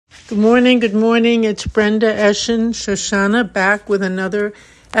Good morning, good morning. It's Brenda Eschen Shoshana back with another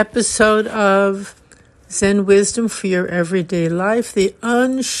episode of Zen Wisdom for Your Everyday Life, the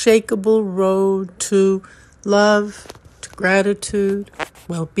unshakable road to love, to gratitude,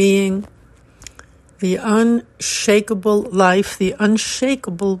 well-being, the unshakable life, the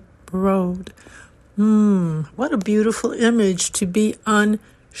unshakable road. What a beautiful image to be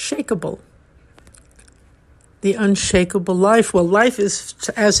unshakable. The unshakable life. Well, life is,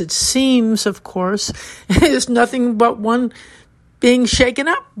 as it seems, of course, is nothing but one being shaken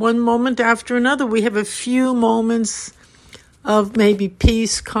up one moment after another. We have a few moments of maybe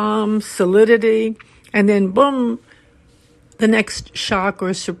peace, calm, solidity, and then boom, the next shock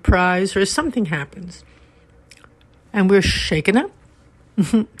or surprise or something happens. And we're shaken up.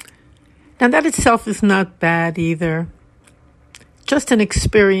 Now, that itself is not bad either. Just an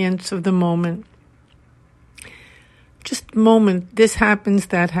experience of the moment. Just a moment, this happens,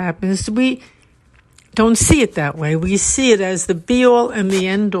 that happens. We don't see it that way. We see it as the be-all and the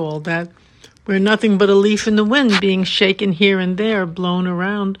end-all, that we're nothing but a leaf in the wind being shaken here and there, blown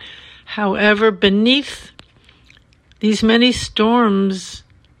around. However, beneath these many storms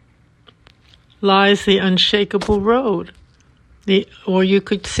lies the unshakable road, or you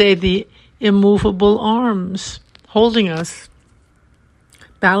could say the immovable arms holding us,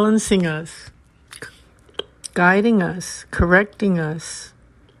 balancing us, guiding us, correcting us,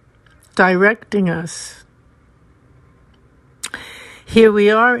 directing us. Here we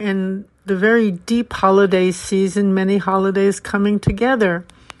are in the very deep holiday season, many holidays coming together.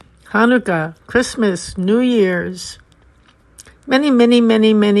 Hanukkah, Christmas, New Year's.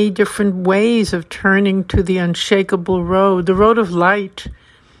 Many different ways of turning to the unshakable road, the road of light.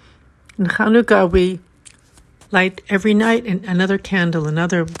 In Hanukkah, we light every night another candle,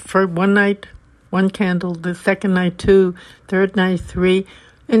 for one night, one candle, the second night, two, third night, three,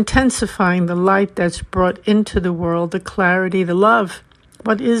 intensifying the light that's brought into the world, the clarity, the love.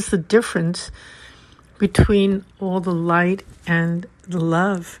 What is the difference between all the light and the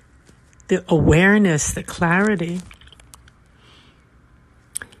love, the awareness, the clarity?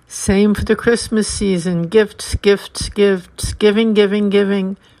 Same for the Christmas season, gifts, giving,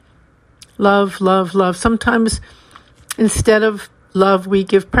 love. Sometimes instead of love, we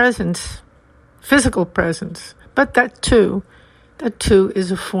give presents. Physical presence, but that too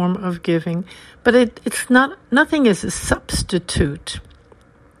is a form of giving. But it's not, nothing is a substitute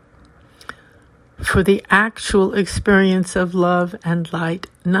for the actual experience of love and light.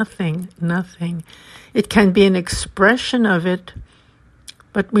 Nothing. It can be an expression of it,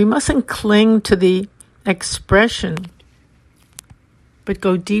 but we mustn't cling to the expression, but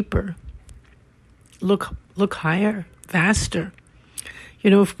go deeper. Look higher, vaster.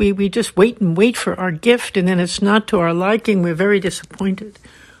 If we just wait for our gift and then it's not to our liking, we're very disappointed.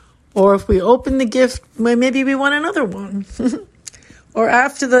 Or if we open the gift, maybe we want another one. Or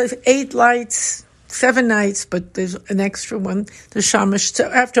after the 8 lights, 7 nights, but there's an extra one, the shamash. So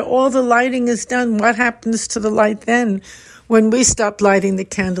after all the lighting is done, what happens to the light then? When we stop lighting the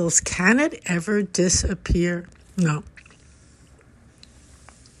candles, can it ever disappear? No.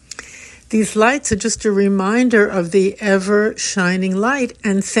 These lights are just a reminder of the ever-shining light,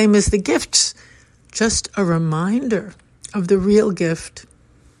 and same as the gifts, just a reminder of the real gift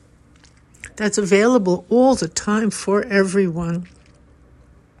that's available all the time for everyone.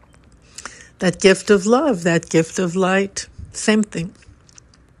 That gift of love, that gift of light, same thing.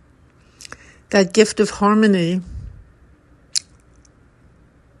 That gift of harmony.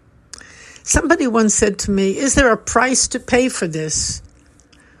 Somebody once said to me, is there a price to pay for this?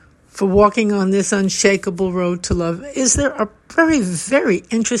 For walking on this unshakable road to love? Is there a very, very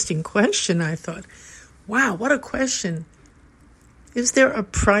interesting question, I thought. Wow, what a question. Is there a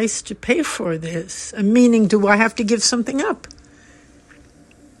price to pay for this? Meaning, do I have to give something up?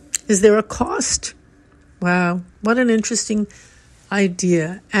 Is there a cost? Wow, what an interesting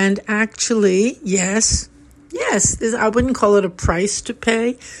idea. And actually, yes, I wouldn't call it a price to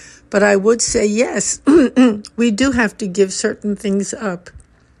pay, but I would say yes, we do have to give certain things up.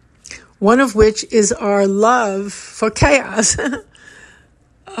 One of which is our love for chaos,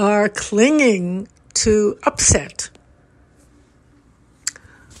 our clinging to upset,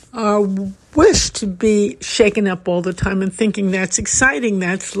 our wish to be shaken up all the time and thinking that's exciting,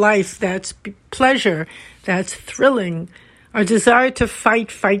 that's life, that's pleasure, that's thrilling, our desire to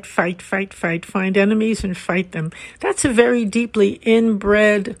fight, find enemies and fight them. That's a very deeply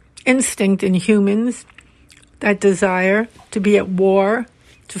inbred instinct in humans, that desire to be at war,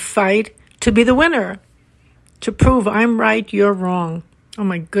 to fight, to be the winner, to prove I'm right, you're wrong. Oh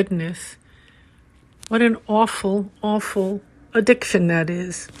my goodness. What an awful, awful addiction that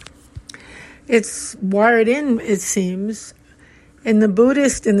is. It's wired in, it seems. In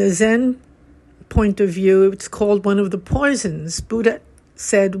the Zen point of view, it's called one of the poisons. Buddha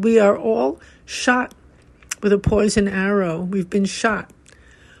said we are all shot with a poison arrow. We've been shot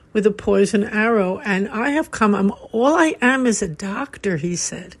with a poison arrow, and all I am is a doctor, he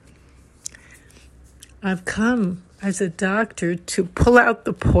said. I've come as a doctor to pull out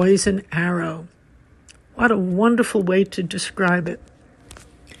the poison arrow. What a wonderful way to describe it.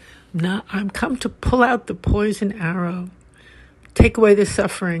 Now, I'm come to pull out the poison arrow, take away the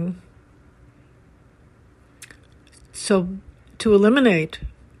suffering. So, to eliminate.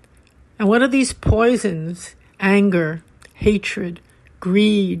 And what are these poisons? Anger, hatred,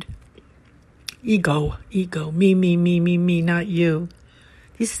 greed, ego, me, not you.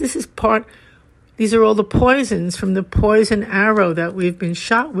 These are all the poisons from the poison arrow that we've been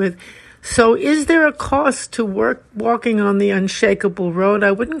shot with. So is there a cost to walking on the unshakable road?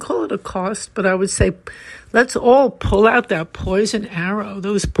 I wouldn't call it a cost, but I would say let's all pull out that poison arrow,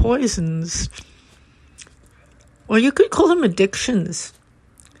 those poisons. Or you could call them addictions.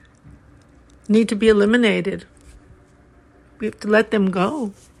 Need to be eliminated. We have to let them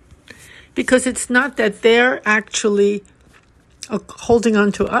go. Because it's not that they're actually holding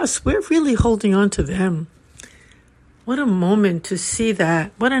on to us. We're really holding on to them. What a moment to see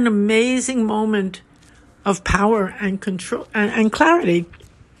that. What an amazing moment of power and control and clarity.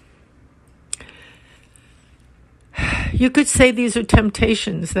 You could say these are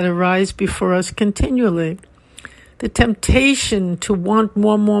temptations that arise before us continually. The temptation to want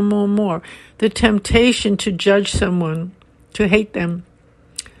more. The temptation to judge someone, to hate them.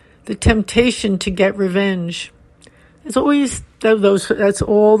 The temptation to get revenge. It's always that's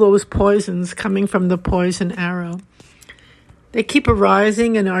all those poisons coming from the poison arrow. They keep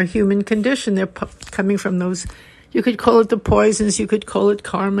arising in our human condition. They're coming from those. You could call it the poisons. You could call it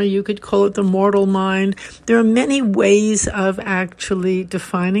karma. You could call it the mortal mind. There are many ways of actually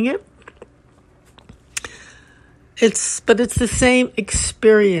defining it. But it's the same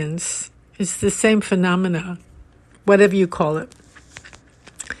experience. It's the same phenomena, whatever you call it.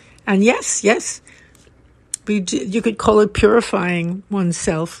 And yes, you could call it purifying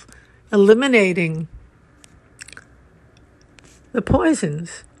oneself, eliminating the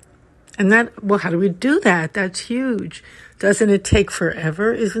poisons. And how do we do that? That's huge. Doesn't it take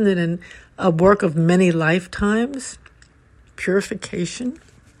forever? Isn't it a work of many lifetimes? Purification.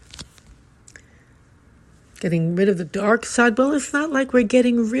 Getting rid of the dark side. Well, it's not like we're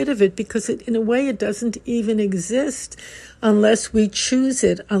getting rid of it because in a way it doesn't even exist unless we choose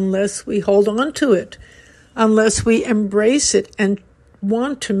it, unless we hold on to it, unless we embrace it and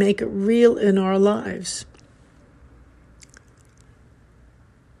want to make it real in our lives.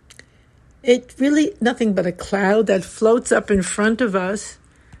 It's really nothing but a cloud that floats up in front of us,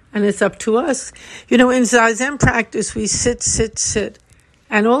 and it's up to us. In Zazen practice, we sit,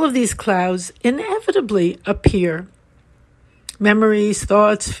 and all of these clouds inevitably appear. Memories,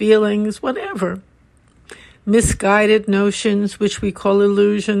 thoughts, feelings, whatever. Misguided notions, which we call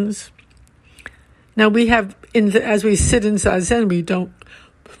illusions. Now as we sit in Zazen, we don't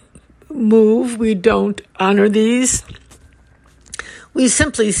move, we don't honor these. We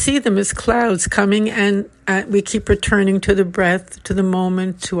simply see them as clouds coming, and we keep returning to the breath, to the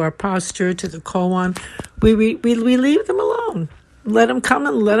moment, to our posture, to the koan. We leave them alone. Let them come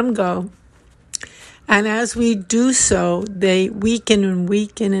and let them go. And as we do so, they weaken and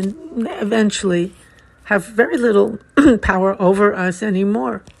eventually have very little power over us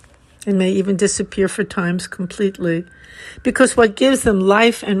anymore. It may even disappear for times completely. Because what gives them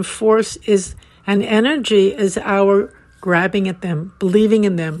life and force and energy is our grabbing at them, believing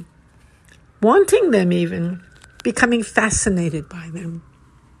in them, wanting them even, becoming fascinated by them.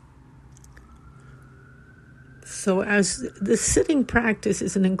 So as the sitting practice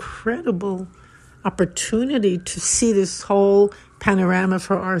is an incredible opportunity to see this whole panorama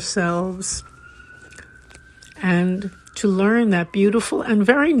for ourselves and to learn that beautiful and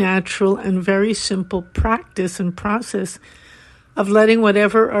very natural and very simple practice and process of letting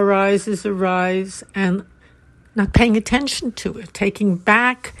whatever arises arise and not paying attention to it, taking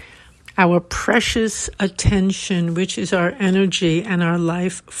back our precious attention, which is our energy and our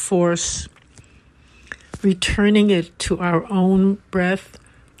life force, returning it to our own breath,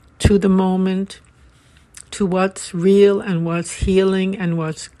 to the moment, to what's real and what's healing and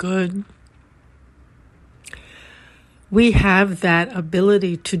what's good. We have that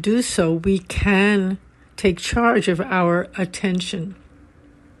ability to do so. We can take charge of our attention.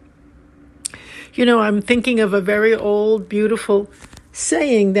 I'm thinking of a very old, beautiful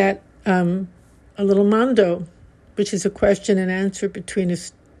saying that a little mando, which is a question and answer between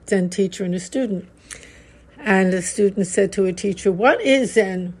Zen teacher and a student. And the student said to a teacher, "What is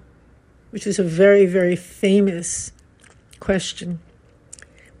Zen?" Which is a very, very famous question,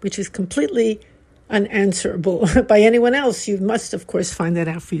 which is completely unanswerable by anyone else. You must, of course, find that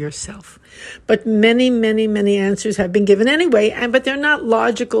out for yourself. But many, many, many answers have been given anyway, but they're not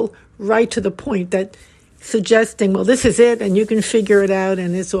logical, right to the point, that suggesting, well, this is it, and you can figure it out,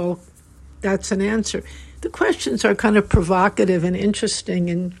 and that's an answer. The questions are kind of provocative and interesting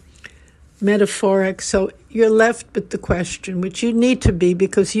and metaphoric, so you're left with the question, which you need to be,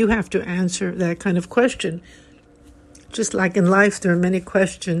 because you have to answer that kind of question. Just like in life, there are many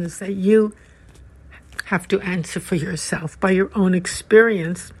questions that you have to answer for yourself by your own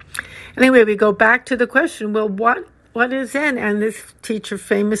experience. Anyway, we go back to the question, well, what is Zen? And this teacher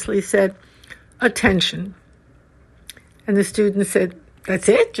famously said, attention. And the student said, that's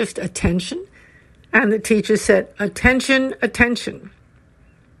it, just attention? And the teacher said, attention, attention.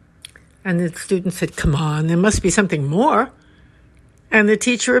 And the student said, come on, there must be something more. And the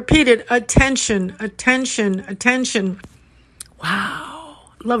teacher repeated, attention, attention, attention.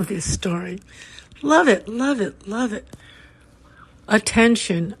 Wow, love this story. Love it, love it, love it.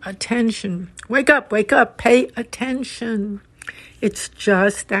 Attention, attention. Wake up, pay attention. It's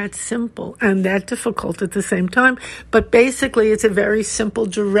just that simple and that difficult at the same time. But basically, it's a very simple,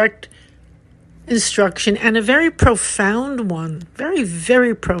 direct instruction, and a very profound one. Very,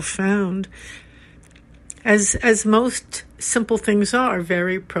 very profound. As most simple things are,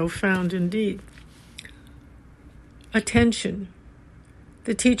 very profound indeed. Attention.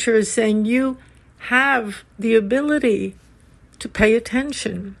 The teacher is saying you have the ability to pay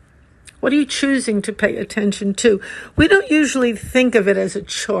attention. What are you choosing to pay attention to? We don't usually think of it as a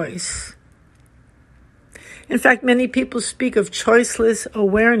choice. In fact, many people speak of choiceless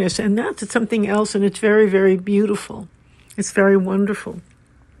awareness, and that's something else, and it's very, very beautiful. It's very wonderful.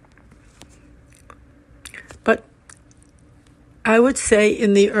 But I would say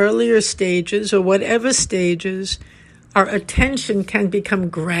in the earlier stages, or whatever stages, our attention can become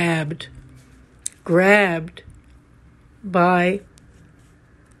grabbed by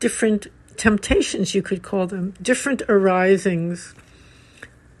different temptations, you could call them, different arisings,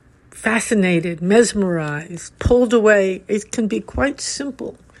 fascinated, mesmerized, pulled away. It can be quite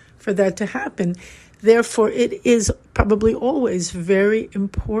simple for that to happen. Therefore, it is probably always very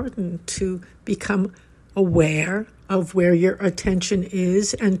important to become aware of where your attention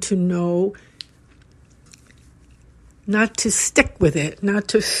is and to know not to stick with it, not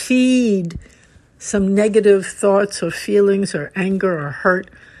to feed some negative thoughts or feelings or anger or hurt.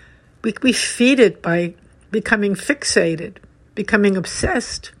 We feed it by becoming fixated, becoming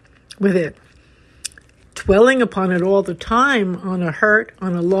obsessed with it, dwelling upon it all the time, on a hurt,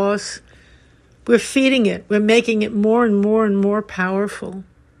 on a loss. We're feeding it. We're making it more and more and more powerful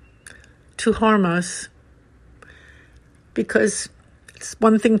to harm us, because it's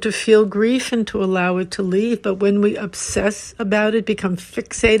one thing to feel grief and to allow it to leave, but when we obsess about it, become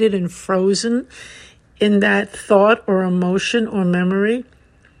fixated and frozen in that thought or emotion or memory,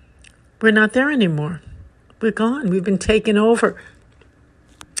 we're not there anymore. We're gone. We've been taken over.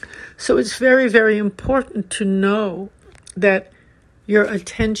 So it's very, very important to know that your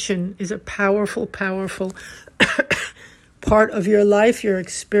attention is a powerful, powerful part of your life, your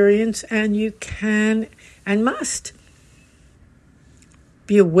experience, and you can and must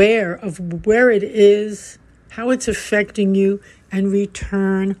be aware of where it is, how it's affecting you, and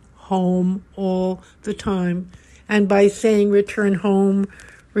return home all the time. And by saying return home,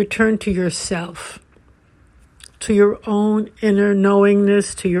 return to yourself, to your own inner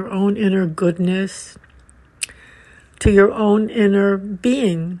knowingness, to your own inner goodness, to your own inner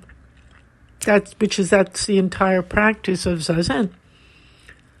being. That's the entire practice of Zazen.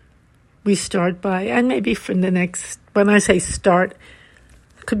 We start by, and maybe from the next, when I say start,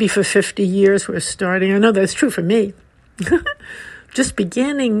 it could be for 50 years we're starting. I know that's true for me. Just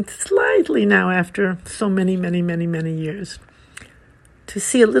beginning slightly now after so many, many, many, many years to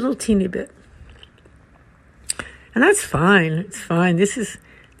see a little teeny bit. And that's fine. It's fine. This is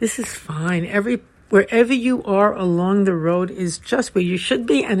fine. Wherever you are along the road is just where you should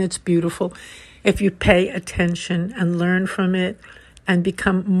be, and it's beautiful if you pay attention and learn from it and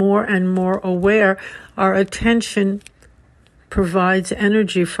become more and more aware. Our attention provides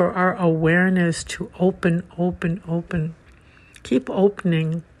energy for our awareness to open. Keep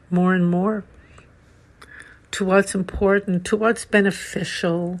opening more and more to what's important, to what's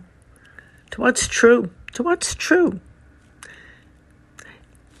beneficial, to what's true.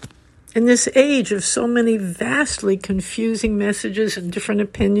 In this age of so many vastly confusing messages and different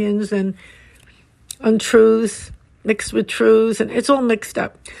opinions and untruths, mixed with truths, and it's all mixed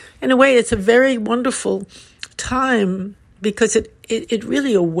up. In a way, it's a very wonderful time because it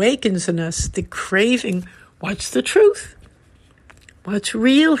really awakens in us the craving. What's the truth? What's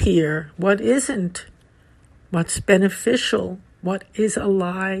real here? What isn't? What's beneficial? What is a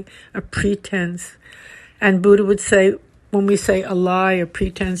lie, a pretense? And Buddha would say, when we say a lie, a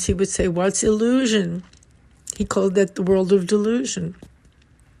pretense, he would say, what's illusion? He called that the world of delusion.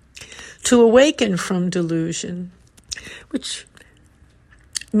 To awaken from delusion, which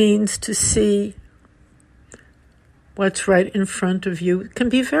means to see what's right in front of you. It can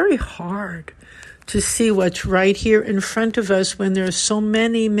be very hard to see what's right here in front of us when there are so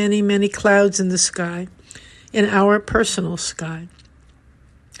many, many, many clouds in the sky, in our personal sky.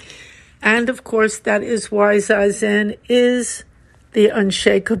 And of course, that is why Zazen is the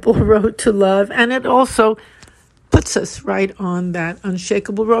unshakable road to love. And it also puts us right on that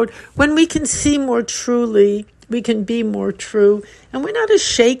unshakable road. When we can see more truly, we can be more true. And we're not as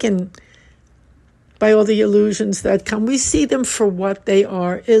shaken by all the illusions that come. We see them for what they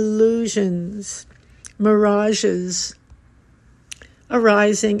are, illusions, mirages,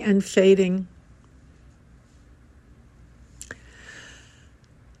 arising and fading.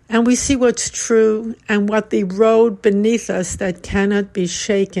 And we see what's true and what the road beneath us that cannot be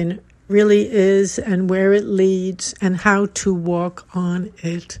shaken really is, and where it leads, and how to walk on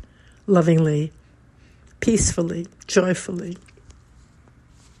it lovingly, peacefully, joyfully.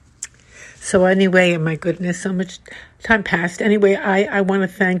 So anyway, my goodness, so much time passed. Anyway, I want to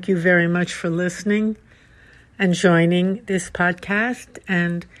thank you very much for listening and joining this podcast.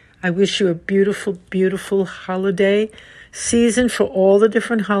 And I wish you a beautiful, beautiful holiday season for all the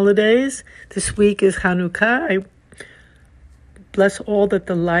different holidays. This week is Hanukkah. I bless all that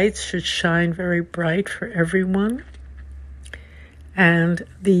the lights should shine very bright for everyone. And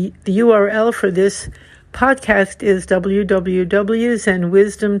the URL for this podcast is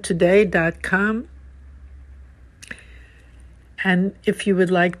www.zenwisdomtoday.com. And if you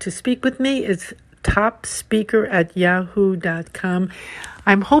would like to speak with me, it's topspeaker@yahoo.com.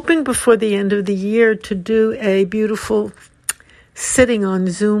 I'm hoping before the end of the year to do a beautiful sitting on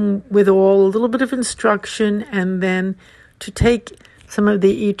Zoom with all, a little bit of instruction, and then to take some of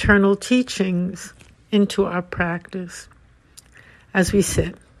the eternal teachings into our practice as we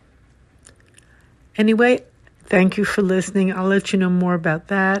sit. Anyway, thank you for listening. I'll let you know more about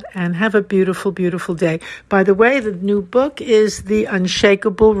that, and have a beautiful, beautiful day. By the way, the new book is The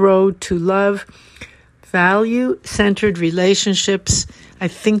Unshakable Road to Love, Value-Centered Relationships. I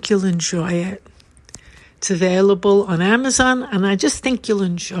think you'll enjoy it. It's available on Amazon, and I just think you'll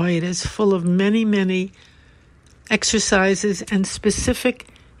enjoy it. It's full of many, many exercises and specific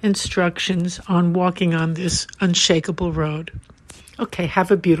instructions on walking on this unshakable road. Okay,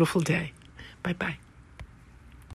 have a beautiful day. Bye-bye.